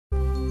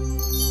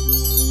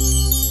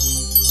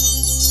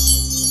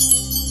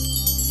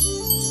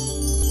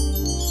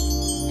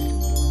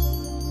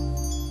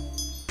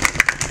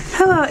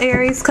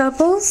Aries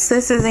couples,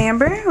 this is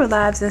Amber with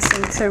Lives and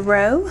Sync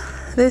Tarot.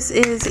 This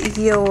is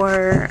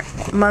your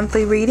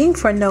monthly reading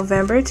for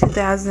November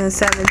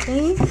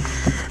 2017.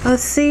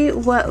 Let's see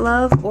what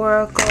love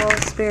oracle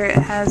spirit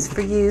has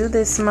for you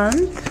this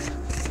month.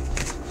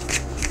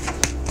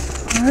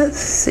 Let's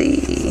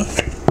see.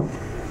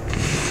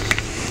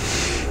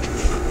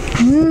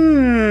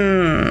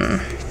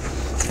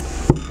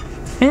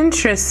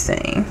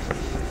 Interesting.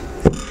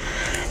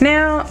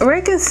 Now,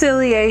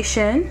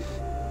 reconciliation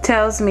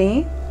tells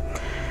me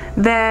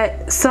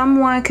that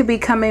someone could be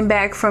coming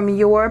back from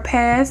your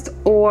past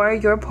or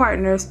your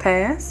partner's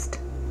past.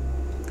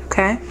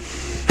 Okay.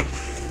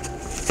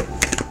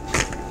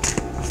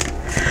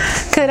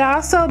 Could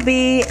also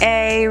be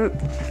a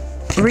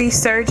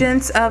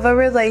resurgence of a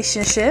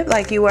relationship,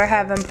 like you were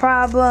having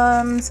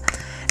problems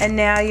and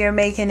now you're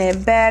making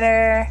it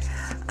better.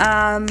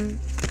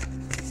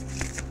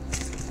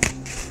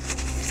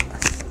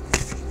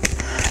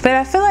 But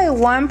I feel like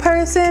one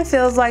person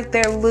feels like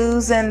they're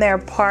losing their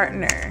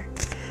partner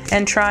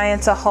and trying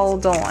to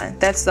hold on.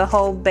 That's the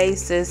whole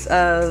basis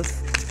of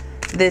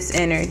this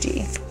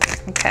energy.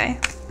 Okay.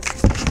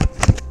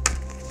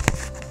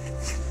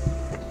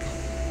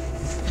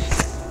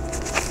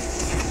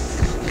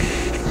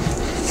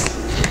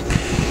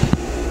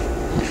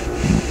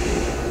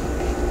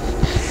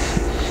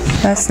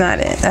 That's not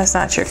it. That's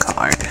not your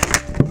card.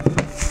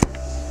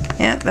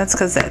 Yeah, that's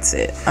because that's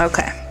it.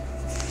 Okay.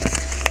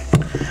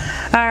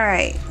 All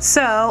right.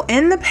 So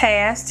in the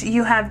past,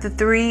 you have the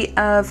Three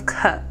of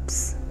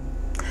Cups.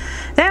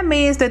 That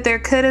means that there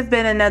could have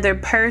been another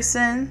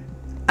person.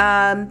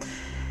 I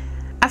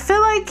feel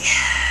like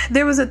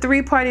there was a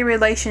three-party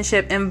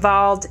relationship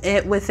involved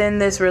within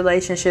this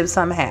relationship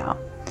somehow.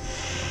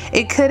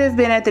 It could have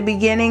been at the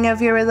beginning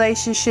of your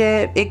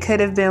relationship. It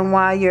could have been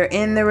while you're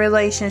in the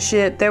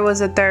relationship. There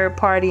was a third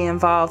party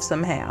involved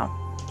somehow.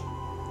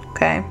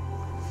 Okay.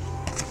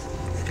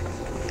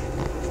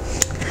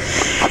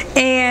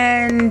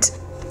 And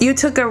you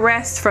took a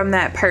rest from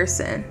that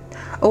person.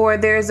 Or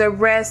there's a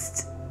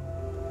rest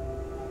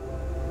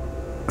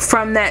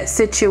from that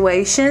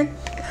situation.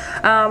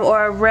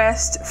 Or a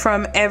rest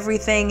from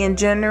everything in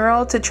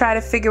general to try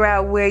to figure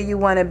out where you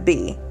want to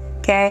be.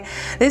 Okay,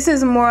 this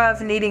is more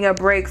of needing a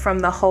break from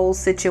the whole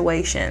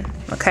situation.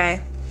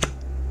 Okay,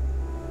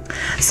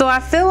 so I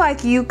feel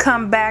like you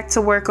come back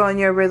to work on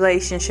your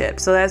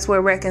relationship. So that's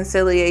where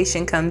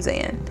reconciliation comes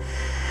in.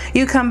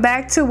 You come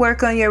back to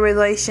work on your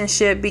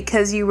relationship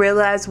because you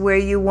realize where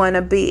you want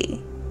to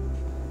be.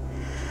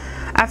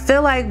 I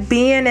feel like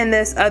being in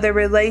this other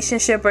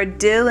relationship or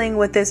dealing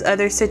with this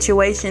other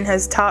situation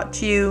has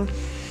taught you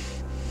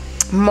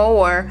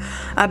more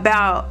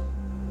about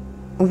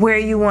where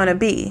you want to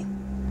be.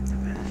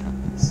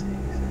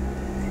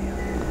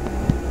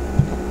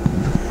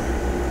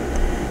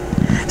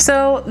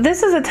 So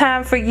this is a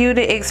time for you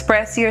to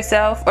express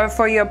yourself, or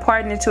for your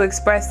partner to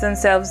express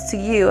themselves to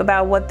you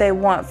about what they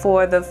want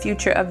for the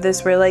future of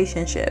this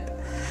relationship.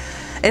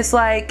 It's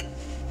like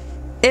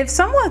if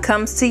someone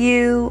comes to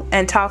you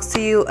and talks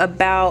to you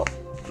about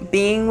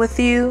being with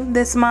you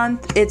this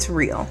month, it's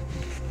real.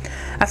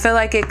 I feel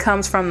like it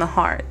comes from the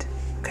heart.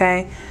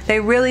 Okay,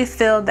 they really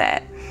feel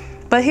that.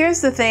 But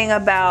here's the thing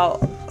about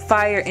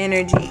fire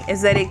energy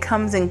is that it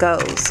comes and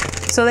goes.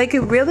 So they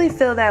could really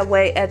feel that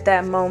way at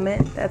that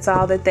moment. That's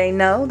all that they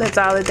know. That's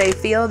all that they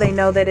feel. They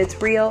know that it's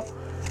real.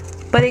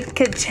 But it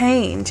could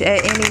change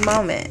at any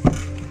moment.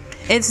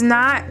 It's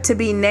not to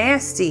be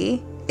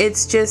nasty.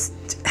 It's just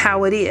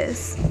how it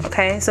is.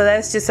 Okay? So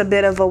that's just a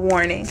bit of a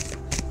warning.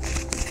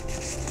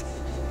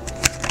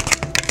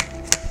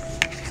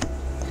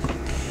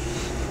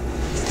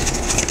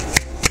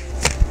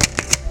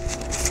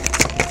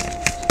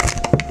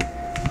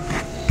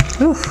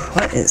 Ooh,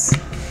 what is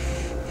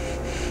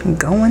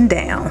going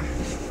down?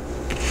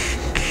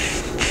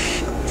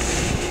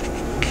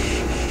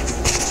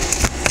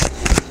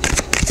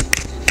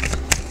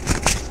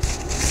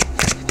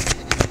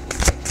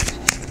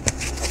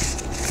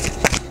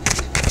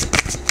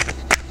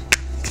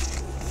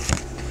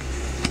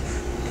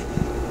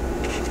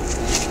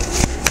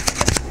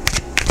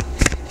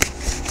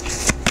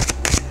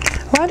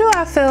 Why do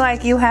I feel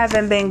like you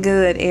haven't been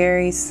good,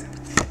 Aries?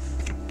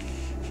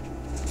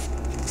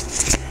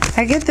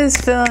 I get this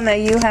feeling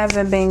that you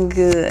haven't been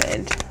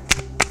good,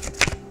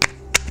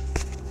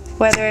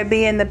 whether it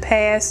be in the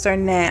past or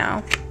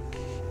now.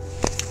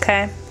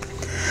 Okay,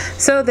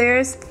 so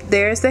there's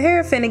the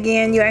Hierophant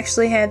again. You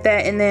actually had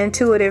that in the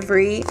intuitive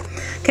read.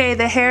 Okay,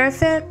 the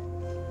Hierophant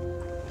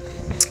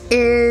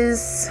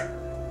is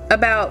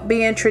about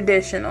being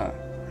traditional,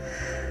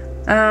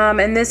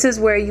 and this is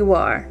where you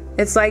are.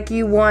 It's like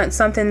you want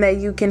something that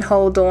you can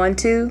hold on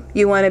to.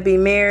 You want to be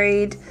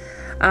married.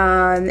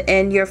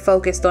 And you're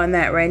focused on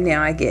that right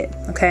now, I get.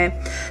 Okay,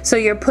 so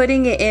you're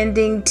putting an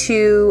ending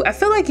to, I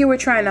feel like you were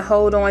trying to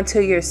hold on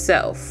to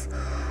yourself,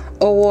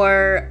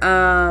 or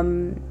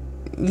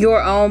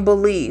your own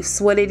beliefs,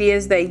 what it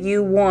is that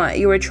you want.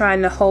 You were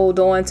trying to hold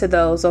on to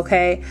those,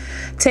 okay?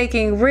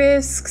 Taking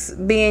risks,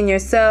 being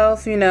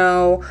yourself, you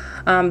know,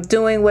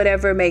 doing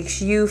whatever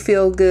makes you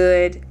feel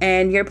good,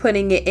 and you're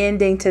putting an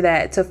ending to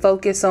that to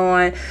focus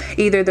on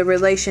either the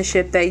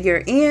relationship that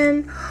you're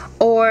in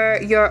or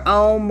your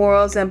own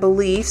morals and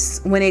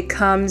beliefs when it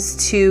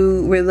comes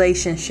to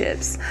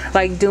relationships,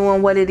 like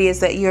doing what it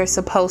is that you're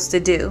supposed to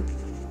do.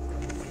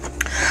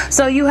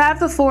 So you have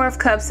the Four of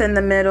Cups in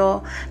the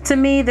middle. To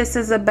me, this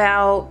is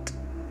about,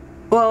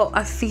 well,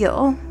 I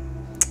feel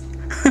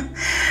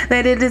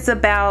that it is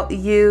about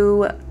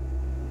you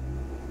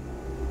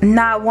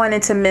not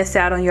wanting to miss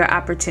out on your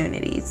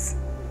opportunities.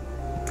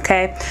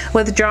 Okay?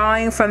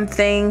 Withdrawing from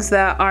things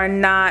that are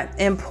not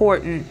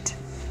important.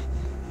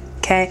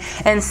 Okay?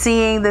 And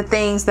seeing the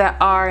things that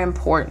are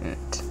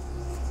important.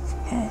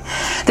 Okay?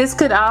 This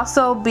could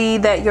also be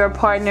that your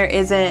partner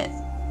isn't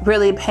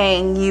really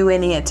paying you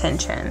any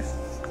attention.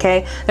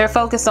 Okay? They're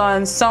focused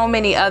on so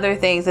many other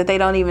things that they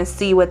don't even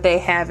see what they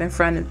have in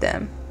front of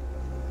them.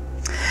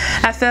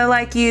 I feel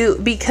like you,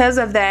 because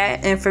of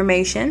that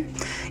information,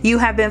 you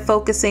have been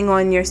focusing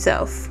on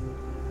yourself.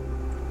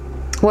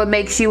 What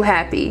makes you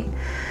happy.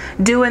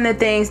 Doing the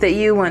things that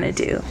you want to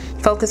do.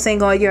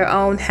 Focusing on your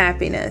own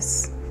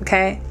happiness.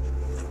 Okay?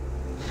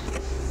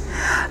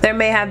 There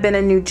may have been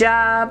a new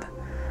job,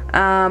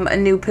 a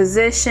new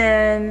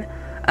position,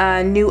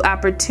 a new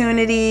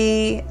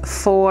opportunity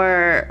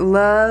for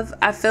love.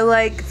 I feel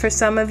like for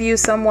some of you,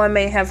 someone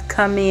may have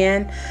come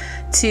in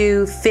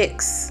to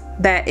fix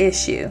that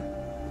issue.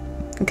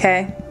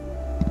 Okay?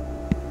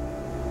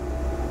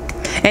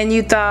 And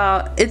you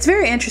thought, it's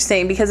very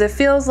interesting because it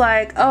feels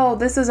like, oh,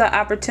 this is an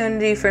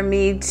opportunity for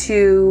me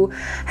to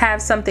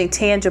have something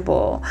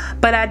tangible.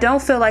 But I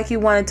don't feel like you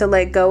wanted to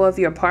let go of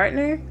your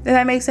partner. If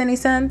that makes any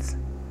sense?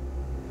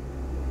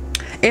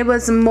 It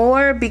was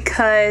more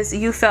because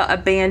you felt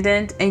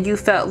abandoned and you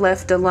felt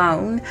left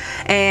alone.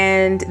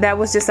 And that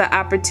was just an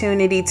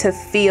opportunity to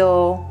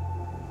fill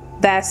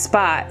that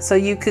spot so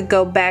you could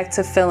go back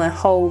to feeling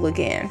whole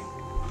again.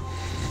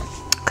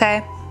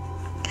 Okay?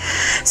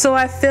 So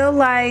I feel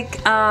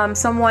like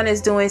someone is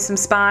doing some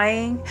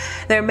spying.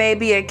 There may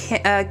be a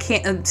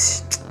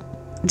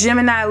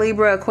Gemini,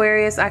 Libra,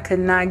 Aquarius, I could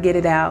not get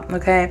it out,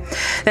 okay?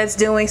 That's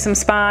doing some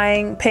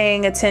spying,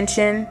 paying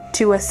attention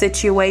to a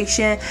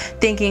situation,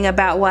 thinking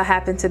about what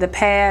happened to the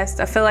past.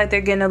 I feel like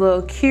they're getting a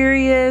little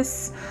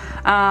curious.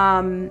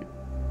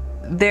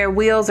 Their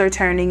wheels are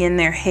turning in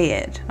their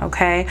head,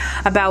 okay?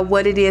 About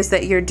what it is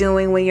that you're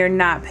doing when you're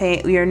not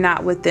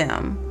with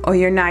them, or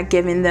you're not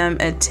giving them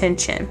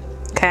attention,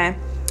 okay?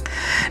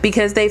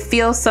 Because they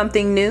feel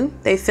something new,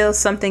 they feel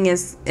something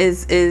is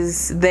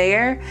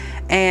there,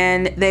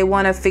 and they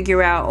want to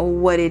figure out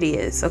what it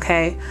is.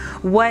 Okay,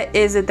 what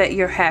is it that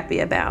you're happy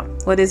about?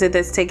 What is it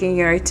that's taking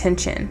your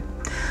attention?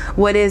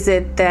 What is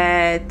it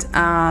that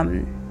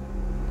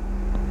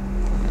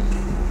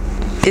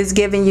is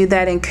giving you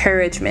that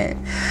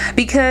encouragement?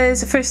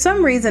 Because for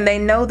some reason they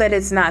know that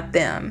it's not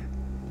them.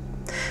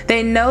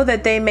 They know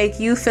that they make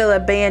you feel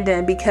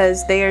abandoned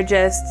because they are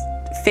just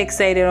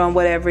fixated on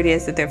whatever it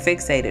is that they're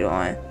fixated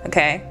on.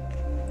 Okay,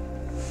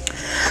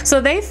 so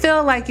they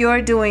feel like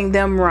you're doing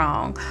them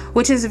wrong,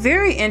 which is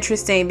very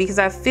interesting because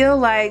I feel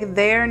like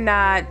they're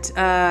not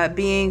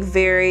being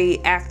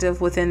very active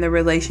within the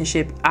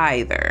relationship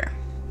either.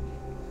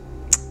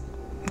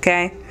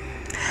 Okay,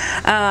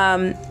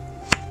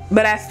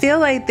 but I feel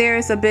like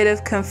there's a bit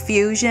of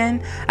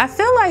confusion. I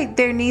feel like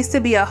there needs to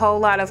be a whole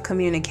lot of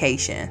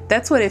communication.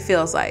 That's what it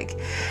feels like.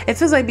 It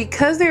feels like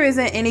because there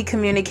isn't any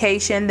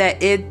communication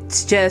that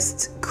it's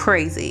just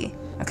crazy.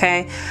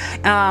 Okay,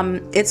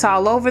 it's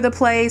all over the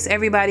place.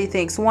 Everybody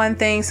thinks one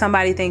thing,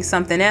 somebody thinks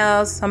something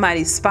else,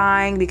 somebody's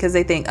spying because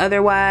they think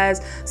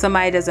otherwise,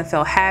 somebody doesn't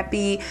feel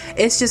happy.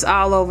 It's just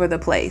all over the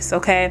place.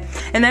 Okay,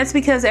 and that's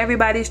because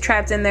everybody's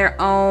trapped in their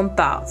own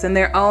thoughts and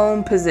their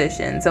own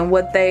positions and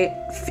what they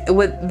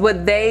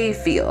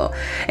feel,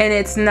 and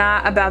it's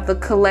not about the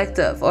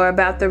collective or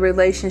about the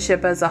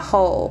relationship as a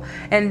whole.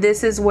 And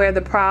this is where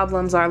the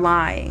problems are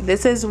lying.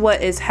 This is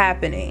what is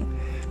happening.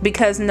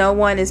 Because no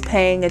one is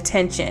paying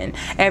attention.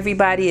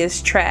 Everybody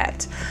is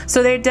trapped.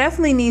 So there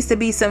definitely needs to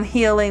be some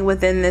healing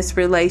within this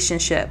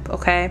relationship,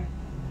 okay?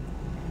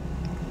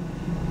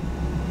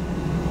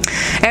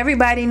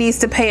 Everybody needs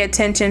to pay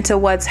attention to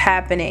what's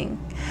happening.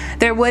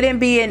 There wouldn't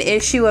be an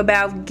issue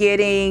about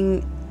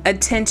getting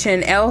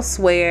attention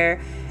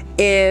elsewhere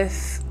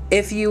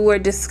if you were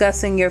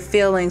discussing your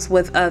feelings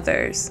with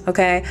others,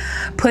 okay?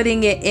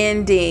 Putting an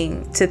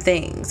ending to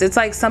things. It's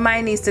like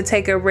somebody needs to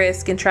take a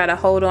risk and try to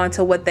hold on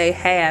to what they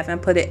have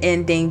and put an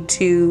ending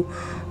to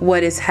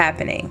what is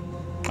happening,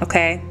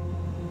 okay?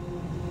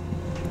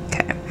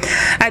 Okay.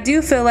 I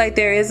do feel like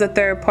there is a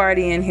third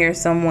party in here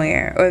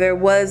somewhere, or there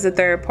was a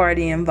third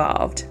party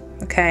involved,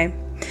 okay?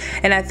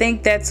 And I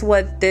think that's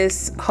what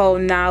this whole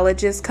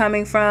knowledge is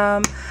coming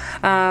from,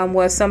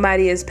 where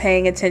somebody is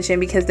paying attention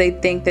because they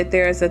think that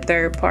there is a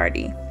third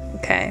party.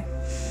 Okay.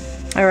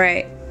 All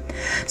right.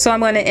 So I'm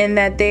going to end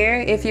that there.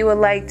 If you would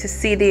like to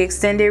see the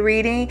extended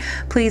reading,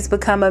 please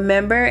become a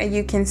member and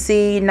you can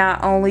see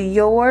not only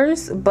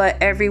yours but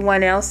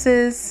everyone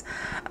else's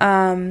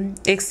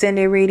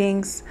extended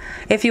readings.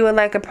 If you would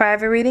like a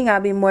private reading, I'll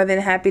be more than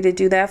happy to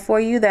do that for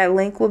you. That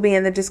link will be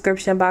in the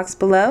description box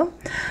below.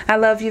 I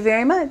love you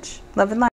very much. Love and light.